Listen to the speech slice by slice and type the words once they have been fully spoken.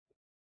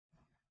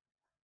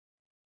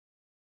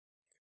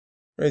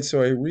All right,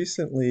 so I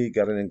recently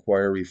got an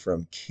inquiry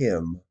from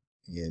Kim,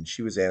 and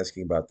she was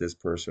asking about this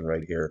person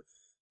right here,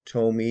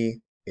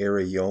 Tomi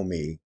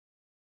Arayomi.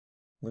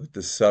 Look at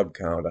the sub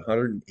count,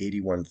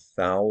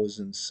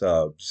 181,000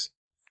 subs.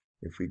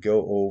 If we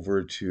go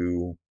over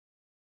to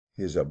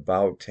his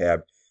About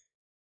tab,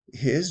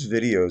 his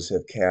videos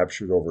have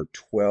captured over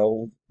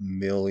 12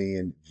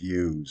 million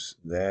views.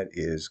 That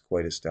is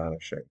quite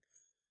astonishing.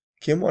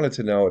 Kim wanted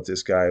to know if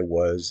this guy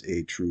was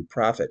a true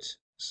prophet.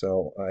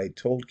 So I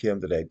told Kim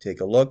that I'd take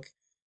a look,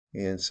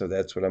 and so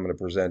that's what I'm going to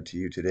present to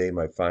you today,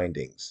 my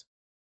findings.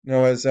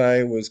 Now, as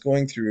I was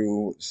going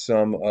through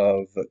some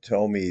of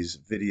Tomi's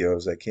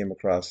videos, I came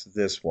across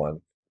this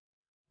one.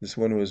 This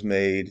one was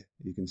made,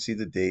 you can see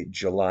the date,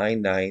 July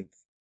 9th,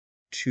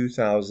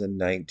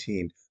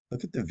 2019.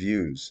 Look at the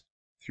views,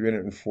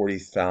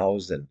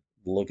 340,000.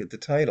 Look at the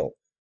title,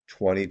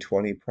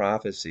 2020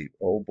 Prophecy.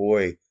 Oh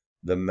boy,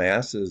 the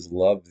masses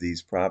love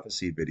these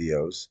prophecy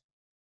videos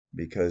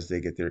because they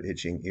get their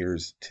itching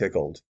ears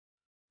tickled.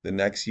 The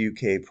next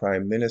UK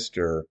Prime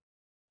Minister,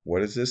 what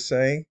does this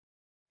say?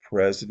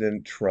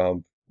 President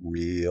Trump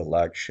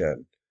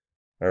re-election.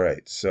 All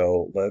right,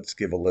 so let's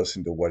give a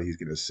listen to what he's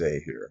going to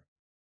say here.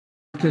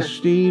 Like a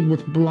steed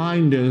with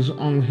blinders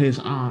on his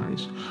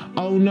eyes.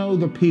 Oh no,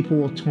 the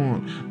people are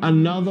torn.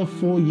 Another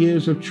 4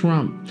 years of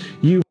Trump.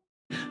 You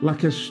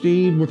like a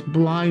steed with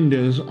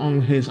blinders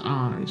on his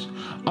eyes.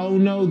 Oh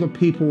no, the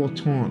people are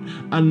torn.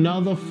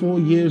 Another 4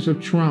 years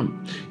of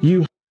Trump.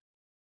 You.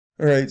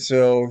 All right,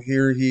 so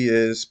here he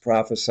is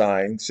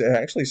prophesying,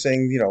 actually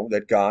saying,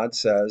 that God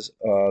says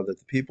that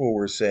the people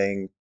were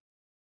saying,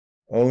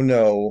 oh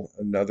no,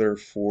 another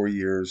 4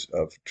 years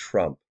of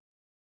Trump.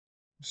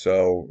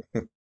 So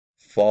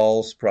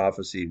false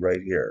prophecy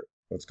right here.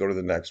 Let's go to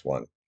the next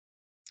one.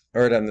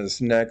 All right, on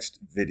this next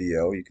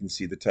video, you can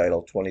see the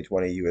title,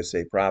 2020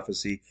 USA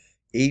Prophecy,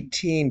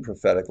 18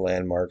 prophetic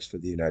landmarks for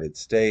the United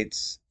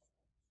States.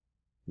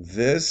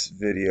 This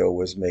video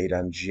was made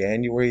on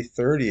January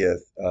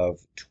 30th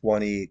of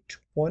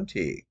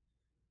 2020.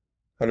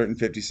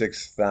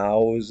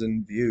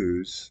 156,000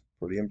 views.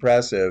 Pretty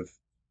impressive.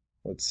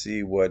 Let's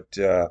see what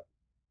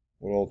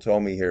old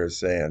Tomi here is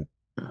saying.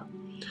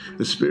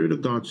 The Spirit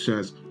of God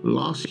says,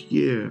 last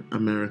year,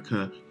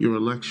 America, your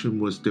election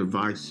was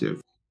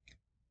divisive.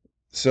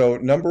 So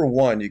number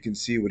one, you can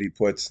see what he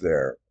puts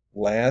there.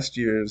 Last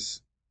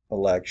year's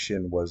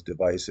election was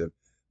divisive.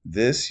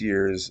 This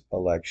year's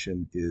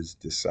election is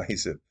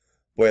decisive.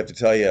 Boy, I have to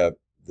tell you,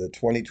 the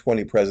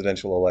 2020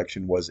 presidential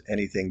election was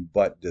anything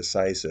but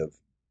decisive.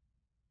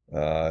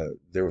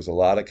 There was a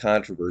lot of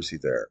controversy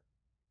there.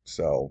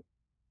 So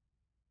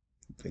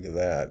think of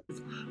that.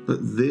 But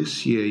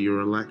this year, your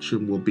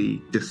election will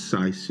be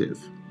decisive.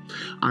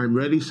 I'm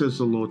ready, says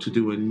the Lord, to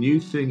do a new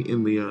thing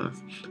in the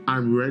earth.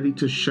 I'm ready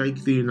to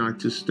shake the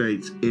United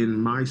States in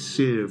my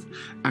sieve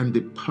and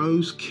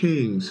depose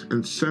kings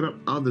and set up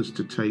others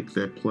to take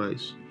their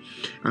place.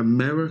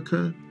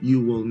 America,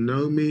 you will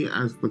know me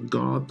as the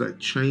God that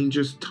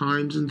changes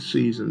times and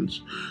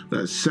seasons,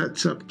 that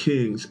sets up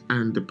kings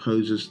and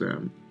deposes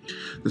them.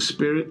 The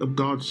Spirit of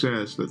God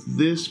says that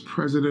this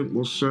president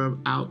will serve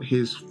out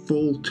his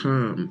full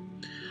term,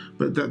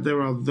 but that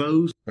there are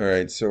those. All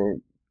right, so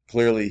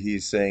clearly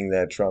he's saying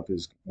that Trump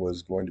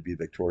was going to be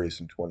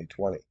victorious in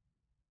 2020.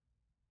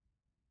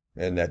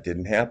 And that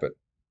didn't happen.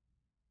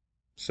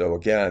 So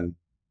again,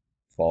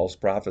 false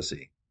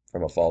prophecy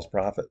from a false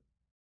prophet.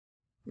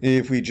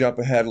 If we jump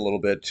ahead a little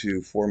bit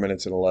to 4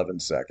 minutes and 11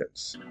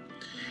 seconds.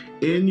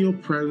 In your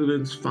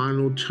president's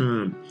final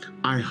term,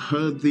 I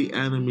heard the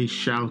enemy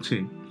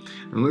shouting.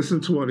 And listen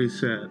to what he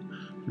said.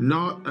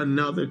 Not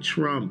another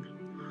Trump.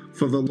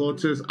 For the Lord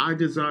says, I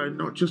desire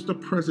not just a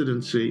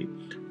presidency,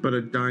 but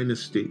a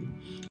dynasty.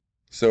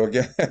 So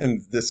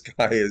again, this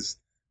guy is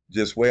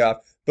just way off.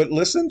 But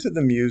listen to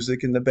the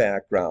music in the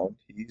background.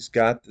 He's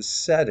got the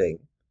setting,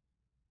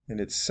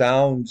 and it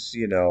sounds,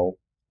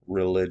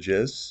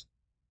 religious.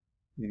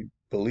 You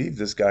believe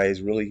this guy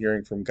is really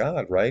hearing from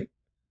God, right?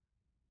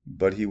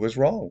 But he was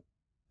wrong.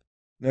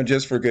 Now,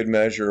 just for good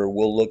measure,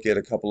 we'll look at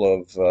a couple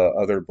of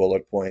other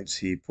bullet points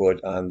he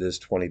put on this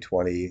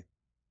 2020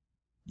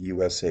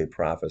 USA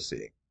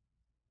prophecy.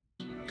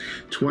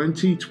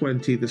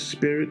 2020, the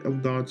Spirit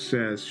of God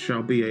says,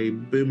 shall be a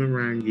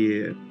boomerang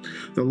year.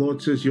 The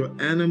Lord says, your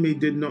enemy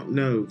did not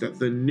know that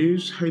the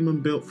noose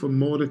Haman built for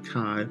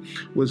Mordecai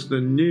was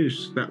the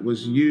noose that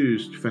was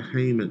used for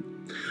Haman.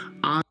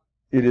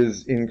 It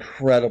is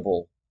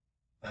incredible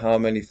how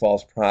many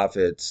false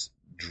prophets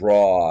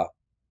draw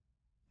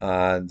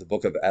on the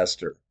book of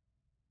Esther.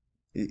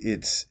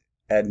 It's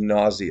ad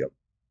nauseum.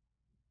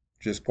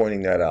 Just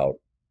pointing that out.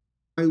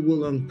 I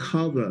will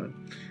uncover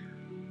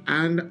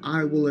and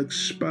I will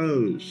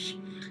expose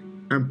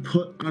and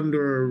put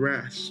under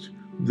arrest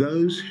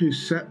those who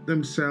set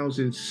themselves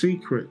in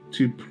secret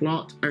to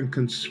plot and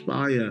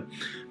conspire.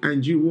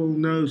 And you will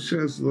know,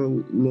 says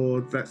the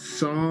Lord, that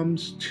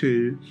Psalms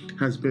 2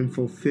 has been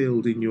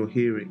fulfilled in your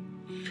hearing.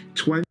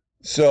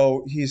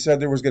 So he said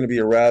there was going to be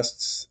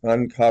arrests,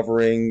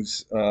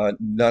 uncoverings.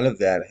 None of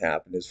that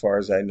happened. As far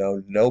as I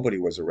know, nobody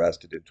was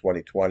arrested in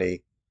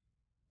 2020.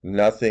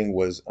 Nothing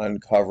was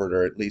uncovered,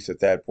 or at least at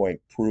that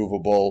point,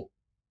 provable.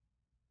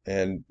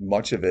 And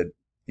much of it,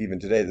 even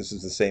today, this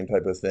is the same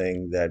type of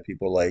thing that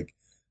people like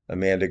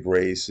Amanda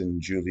Grace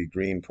and Julie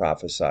Green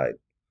prophesied.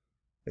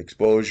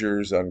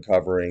 Exposures,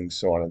 uncovering,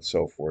 so on and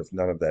so forth.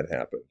 None of that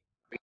happened.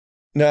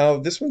 Now,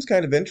 this one's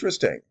kind of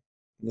interesting.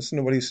 Listen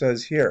to what he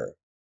says here.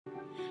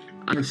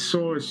 I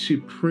saw a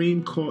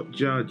Supreme Court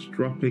judge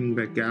dropping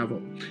their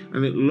gavel,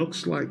 and it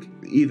looks like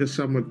either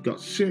someone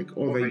got sick,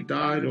 or they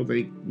died, or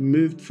they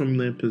moved from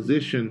their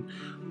position.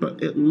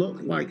 But it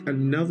looked like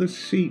another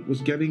seat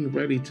was getting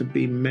ready to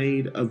be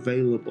made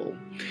available.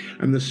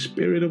 And the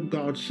Spirit of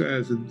God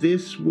says,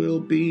 "This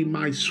will be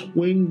my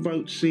swing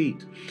vote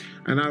seat,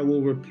 and I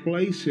will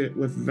replace it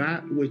with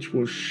that which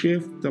will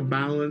shift the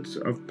balance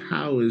of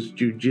powers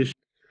judicially."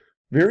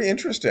 Very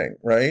interesting,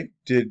 right?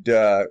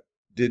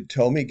 Did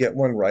Tomi get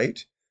one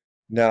right?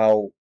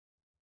 Now,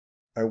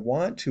 I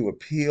want to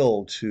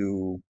appeal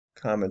to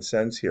common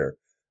sense here.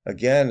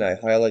 Again, I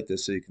highlight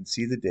this so you can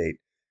see the date.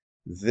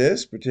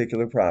 This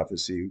particular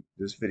prophecy,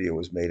 this video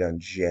was made on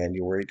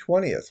January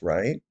 20th,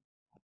 right?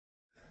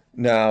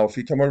 Now, if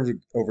you come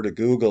over to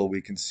Google,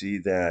 we can see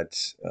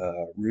that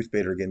Ruth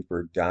Bader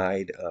Ginsburg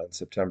died on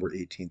September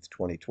 18th,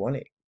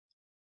 2020.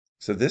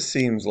 So this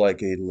seems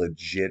like a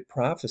legit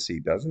prophecy,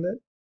 doesn't it?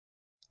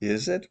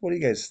 Is it? What do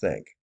you guys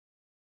think?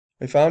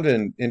 I found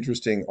an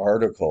interesting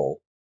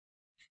article,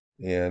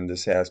 and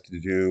this has to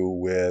do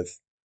with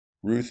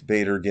Ruth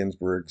Bader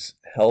Ginsburg's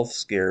health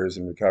scares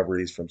and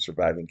recoveries from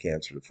surviving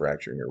cancer to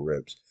fracturing her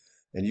ribs.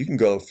 And you can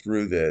go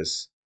through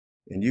this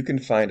and you can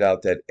find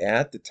out that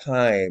at the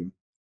time,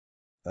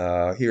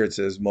 here it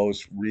says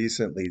most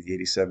recently, the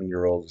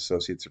 87-year-old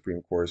Associate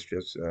Supreme Court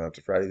just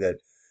to Friday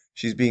that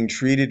she's being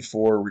treated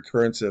for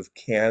recurrence of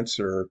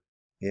cancer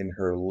in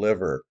her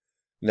liver.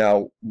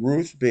 Now,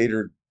 Ruth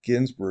Bader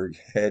Ginsburg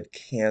had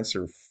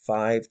cancer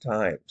 5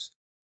 times.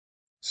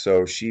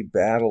 So she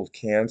battled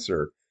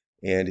cancer.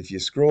 And if you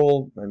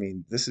scroll, I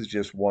mean, this is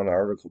just one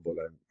article, but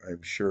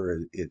I'm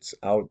sure it's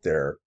out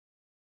there.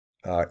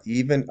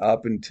 Even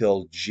up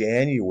until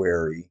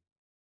January,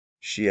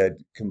 she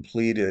had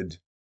completed,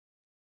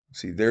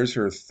 see, there's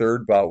her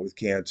third bout with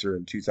cancer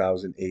in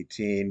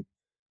 2018.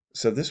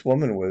 So this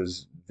woman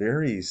was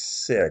very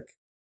sick.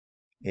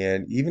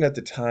 And even at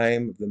the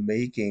time of the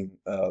making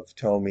of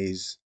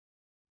Tomi's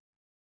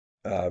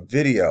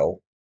video,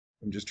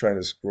 I'm just trying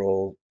to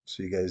scroll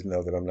so you guys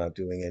know that I'm not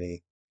doing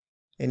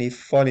any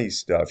funny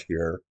stuff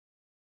here.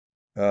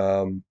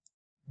 Well,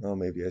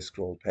 maybe I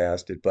scrolled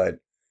past it, but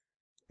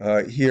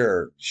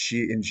here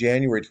she in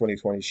January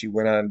 2020 she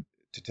went on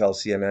to tell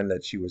CNN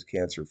that she was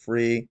cancer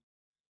free.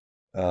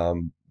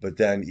 But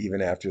then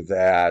even after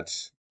that,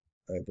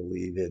 I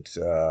believe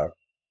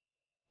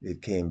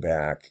it came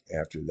back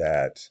after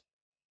that.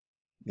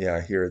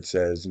 Yeah, here it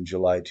says in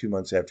July, 2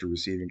 months after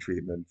receiving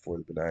treatment for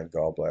the benign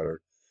gallbladder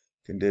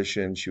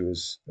condition, she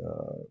was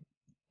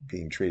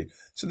being treated.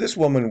 So this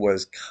woman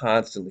was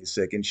constantly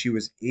sick, and she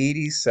was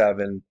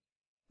 87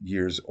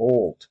 years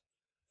old.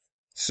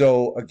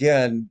 So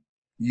again,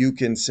 you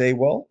can say,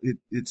 well,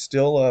 it's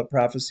still a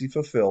prophecy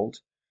fulfilled.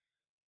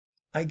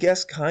 I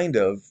guess kind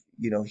of,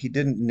 he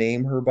didn't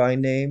name her by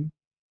name.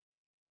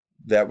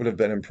 That would have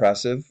been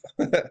impressive.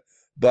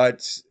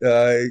 But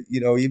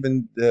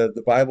even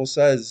the Bible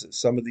says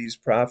some of these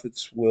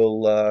prophets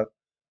will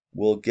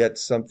get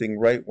something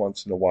right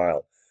once in a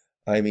while.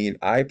 I mean,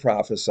 I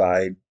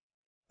prophesied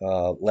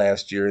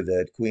last year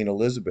that Queen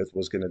Elizabeth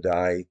was going to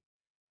die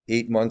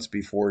 8 months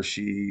before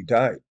she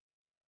died.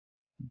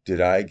 Did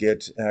I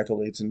get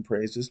accolades and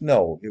praises?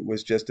 No, it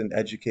was just an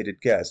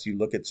educated guess. You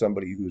look at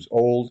somebody who's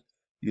old,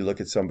 you look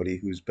at somebody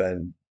who's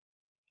been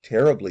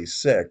terribly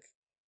sick,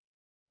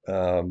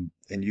 and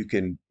you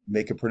can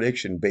make a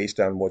prediction based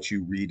on what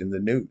you read in the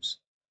news.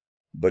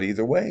 But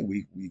either way,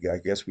 I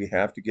guess we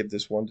have to give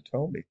this one to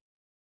Tomi.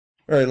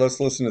 All right, let's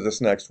listen to this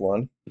next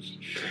one.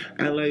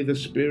 LA, the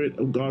Spirit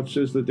of God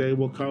says the day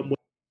will come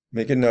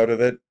Make a note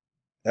of it.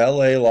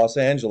 LA, Los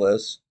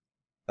Angeles,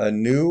 a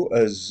new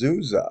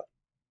Azusa.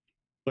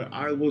 where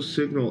I will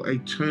signal a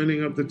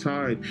turning of the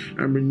tide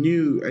and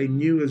renew a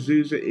new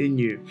Azusa in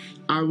you.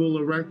 I will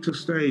erect a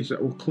stage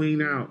that will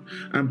clean out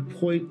and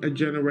point a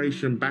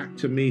generation back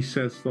to me,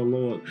 says the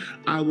Lord.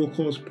 I will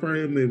cause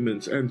prayer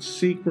movements and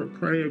secret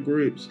prayer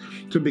groups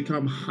to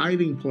become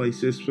hiding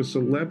places for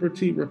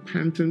celebrity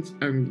repentance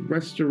and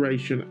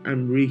restoration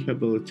and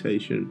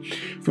rehabilitation.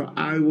 For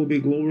I will be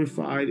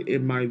glorified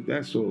in my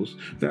vessels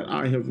that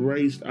I have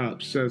raised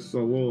up, says the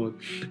Lord.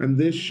 And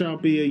this shall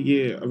be a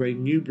year of a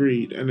new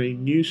breed and a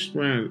new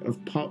strand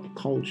of pop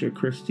culture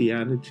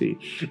Christianity.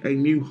 A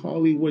new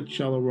Hollywood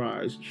shall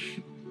arise,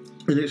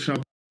 and it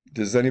shall.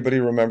 Does anybody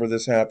remember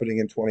this happening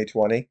in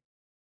 2020?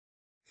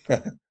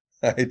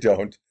 I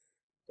don't.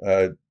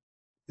 Uh,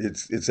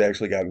 it's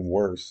actually gotten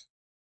worse.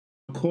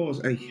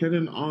 cause a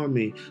hidden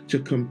army to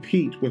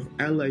compete with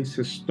LA's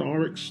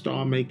historic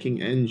star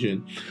making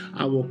engine.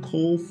 I will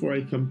call for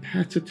a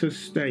competitor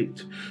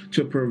state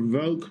to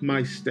provoke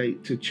my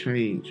state to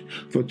change.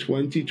 For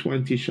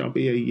 2020 shall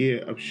be a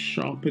year of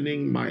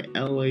sharpening my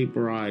LA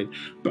bride,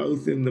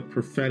 both in the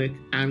prophetic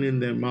and in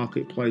their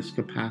marketplace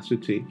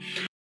capacity.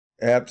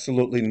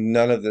 Absolutely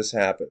none of this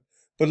happened.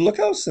 But look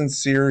how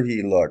sincere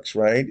he looks,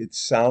 right? It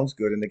sounds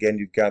good. And again,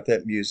 you've got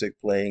that music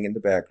playing in the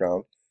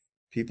background.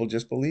 People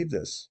just believe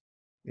this.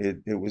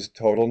 It was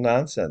total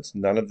nonsense.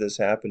 None of this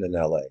happened in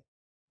LA.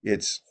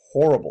 It's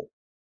horrible.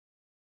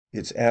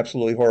 It's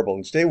absolutely horrible.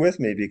 And stay with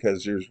me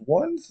because there's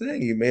one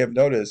thing you may have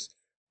noticed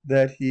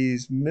that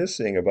he's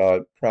missing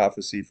about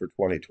prophecy for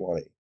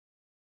 2020.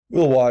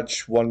 We'll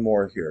watch one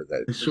more here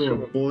that I saw a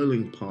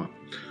boiling pot.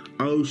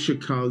 Oh,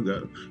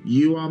 Chicago,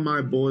 you are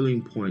my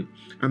boiling point,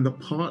 and the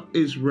pot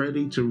is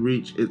ready to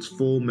reach its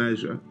full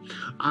measure.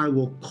 I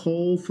will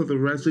call for the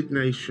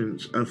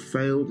resignations of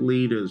failed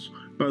leaders,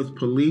 both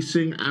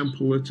policing and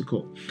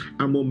political,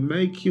 and will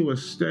make you a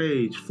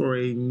stage for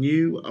a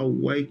new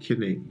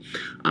awakening.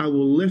 I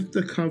will lift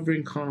the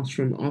covering cast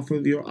from off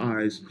of your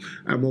eyes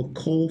and will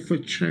call for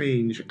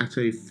change at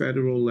a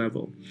federal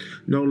level.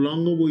 No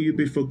longer will you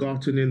be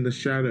forgotten in the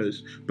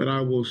shadows, but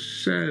I will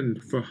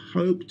send for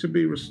hope to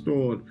be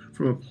restored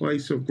from a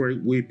place of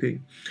great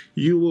weeping.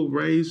 You will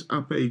raise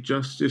up a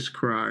justice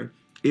cry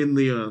in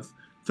the earth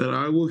that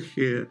I will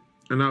hear,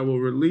 and I will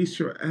release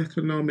your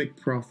economic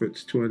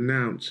prophets to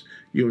announce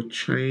your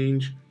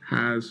change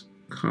has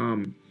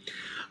come.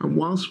 And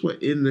whilst we're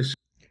in this,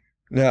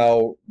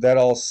 now that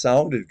all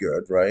sounded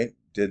good, right?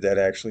 Did that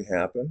actually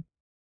happen?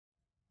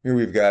 Here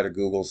we've got a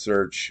Google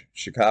search,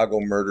 Chicago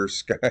murder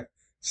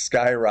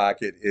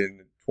skyrocket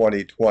in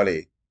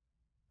 2020.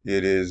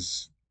 It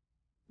is,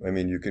 I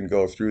mean, you can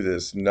go through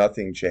this,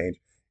 nothing changed.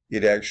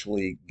 It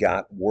actually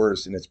got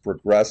worse, and it's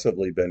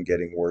progressively been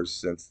getting worse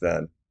since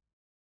then.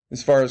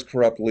 As far as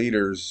corrupt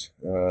leaders,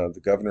 the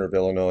governor of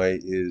Illinois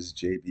is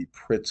J.B.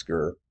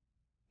 Pritzker.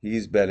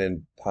 He's been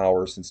in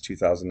power since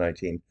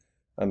 2019.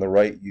 On the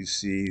right, you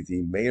see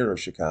the mayor of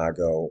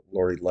Chicago,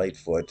 Lori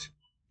Lightfoot.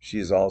 She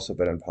has also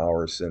been in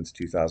power since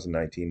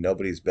 2019.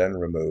 Nobody's been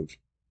removed,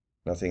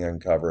 nothing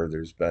uncovered.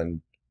 There's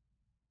been,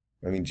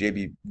 I mean,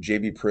 JB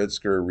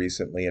Pritzker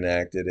recently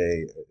enacted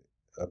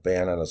a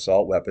ban on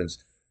assault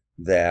weapons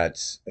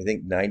that I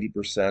think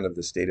 90% of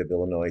the state of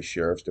Illinois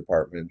sheriff's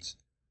departments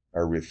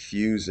are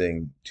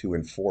refusing to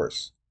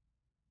enforce.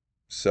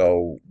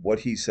 So what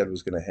he said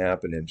was going to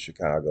happen in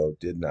Chicago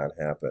did not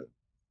happen.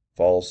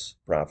 False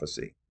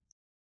prophecy.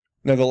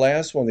 Now, the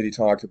last one that he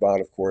talked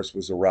about, of course,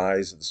 was the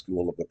rise of the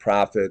school of the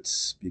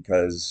prophets,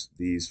 because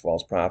these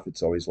false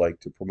prophets always like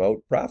to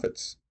promote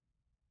prophets,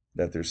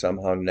 that they're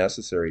somehow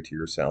necessary to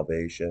your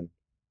salvation,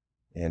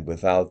 and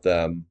without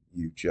them,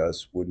 you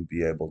just wouldn't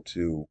be able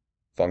to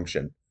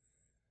function.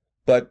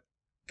 But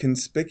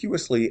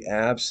conspicuously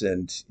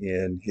absent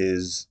in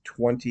his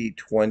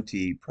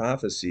 2020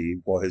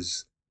 prophecy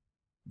was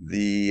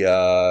the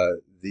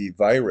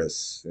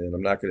virus, and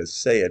I'm not going to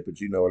say it,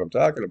 but you know what I'm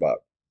talking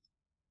about.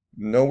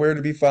 Nowhere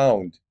to be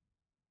found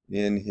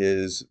in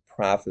his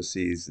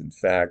prophecies. In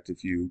fact,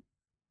 if you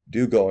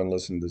do go and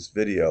listen to this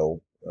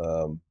video,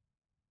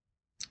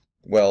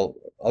 well,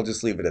 I'll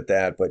just leave it at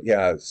that. But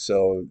yeah,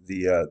 so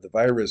the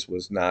virus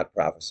was not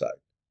prophesied,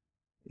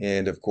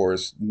 and of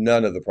course,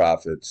 none of the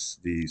prophets,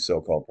 the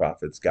so-called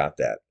prophets, got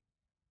that.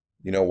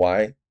 You know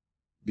why?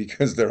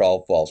 Because they're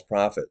all false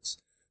prophets.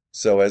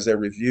 So as I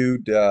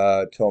reviewed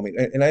Tomi,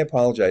 and I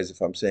apologize if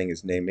I'm saying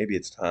his name, maybe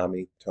it's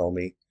Tommy,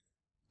 Tomi,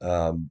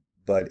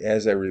 but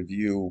as I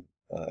review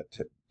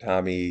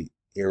Tomi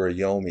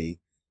Arayomi,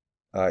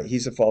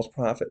 he's a false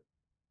prophet.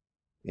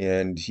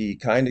 And he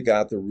kind of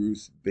got the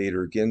Ruth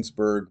Bader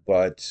Ginsburg,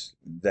 but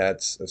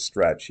that's a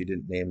stretch. He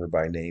didn't name her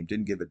by name,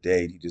 didn't give a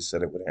date. He just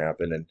said it would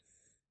happen. And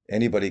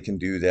anybody can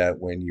do that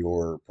when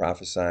you're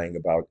prophesying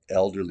about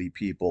elderly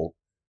people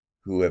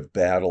who have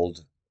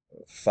battled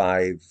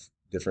 5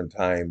 different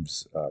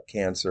times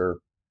cancer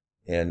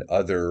and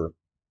other,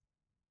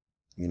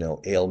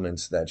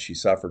 ailments that she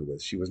suffered with.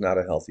 She was not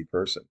a healthy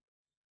person.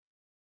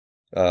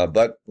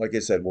 But like I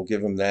said, we'll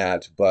give him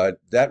that. But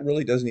that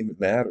really doesn't even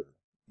matter.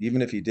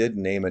 Even if he did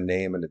name a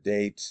name and a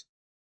date,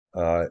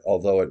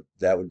 although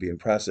that would be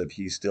impressive,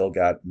 he still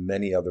got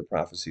many other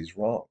prophecies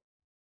wrong.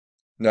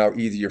 Now,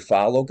 either you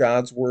follow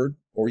God's word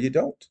or you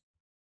don't.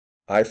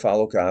 I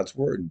follow God's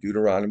word. In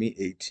Deuteronomy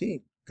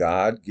 18,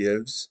 God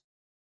gives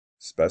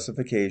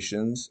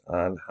specifications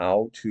on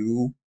how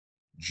to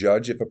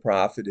judge if a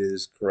prophet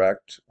is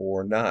correct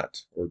or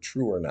not, or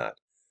true or not.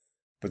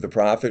 But the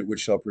prophet which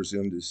shall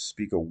presume to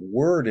speak a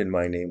word in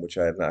my name which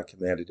I have not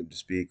commanded him to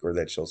speak, or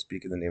that shall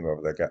speak in the name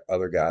of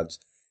other gods,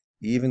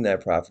 even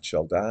that prophet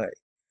shall die.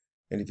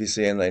 And if you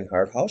say in thine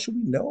heart, how shall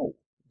we know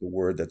the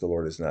word that the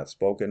Lord has not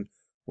spoken,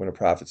 when a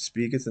prophet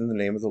speaketh in the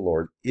name of the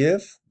Lord,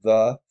 if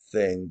the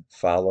thing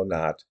follow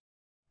not,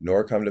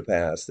 nor come to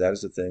pass, that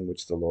is the thing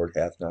which the Lord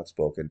hath not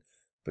spoken,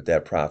 but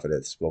that prophet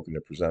hath spoken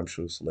it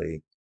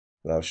presumptuously,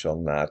 thou shalt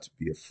not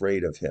be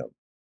afraid of him.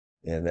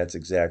 And that's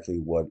exactly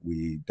what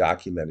we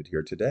documented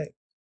here today.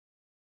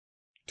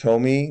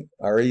 Tomi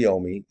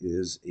Arayomi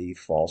is a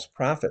false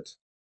prophet.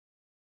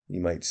 He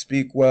might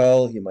speak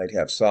well, he might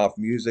have soft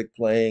music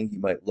playing, he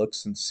might look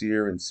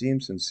sincere and seem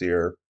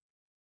sincere,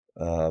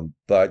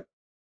 but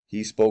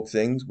he spoke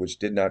things which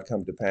did not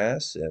come to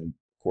pass, and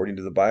according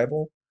to the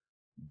Bible,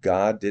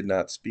 God did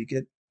not speak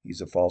it.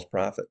 He's a false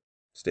prophet.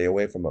 Stay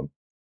away from him.